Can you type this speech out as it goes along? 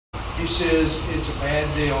He says it's a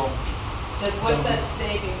bad deal. Says what's at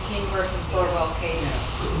stake in King versus Borwell case? Yeah.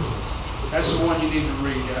 That's the one you need to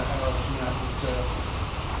read from that. But,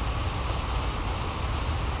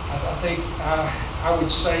 I think I would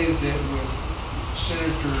say that with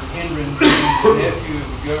Senator Hendren, the nephew of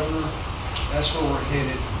the governor, that's where we're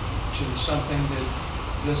headed, to something that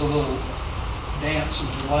does a little dance and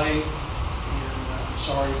delay. And I'm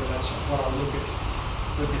sorry, but that's what I look at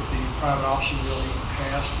the private option bill even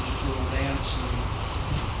passed, is just a little dance and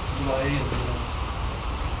delay. And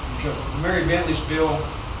Mary Bentley's bill,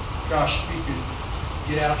 gosh, if you could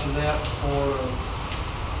get out to that before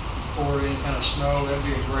any kind of snow, that'd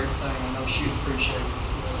be a great thing. I know she'd appreciate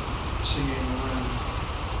seeing you in the room.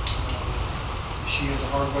 She has a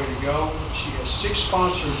hard way to go. She has 6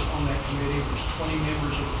 sponsors on that committee. There's 20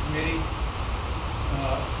 members of the committee.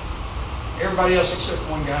 Everybody else except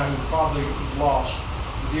one guy who probably lost.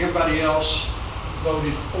 Everybody else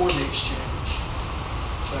voted for the exchange.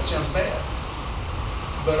 So that sounds bad.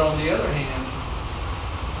 But on the other hand,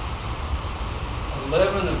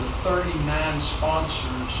 11 of the 39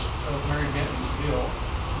 sponsors of Mary Bentley's bill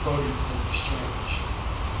voted for the exchange.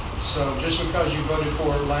 So just because you voted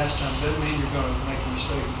for it last time doesn't mean you're going to make a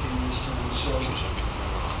mistake again this time. So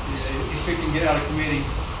yeah, if it can get out of committee,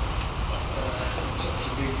 it's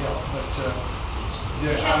a big help. But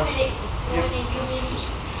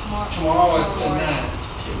tomorrow at 9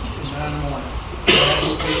 in the morning.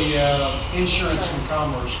 That's the Insurance and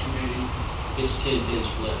Commerce Committee. It's 10-10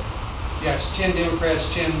 split. Yeah, it's 10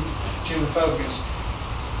 Democrats, 10 Republicans.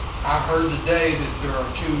 I heard today that there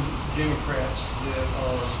are 2 Democrats that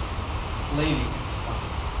are leaning.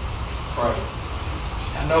 Right.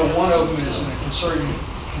 I know one of them is in a conservative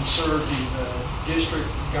district,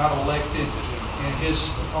 got elected, and his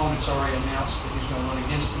opponent's already announced that he's going to run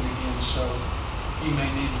against him again, so he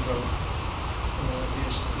may need to vote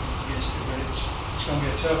against it. But it's going to be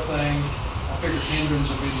a tough thing. I figured Hendren's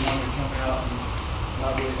will be the one to come out and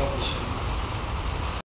not really help us.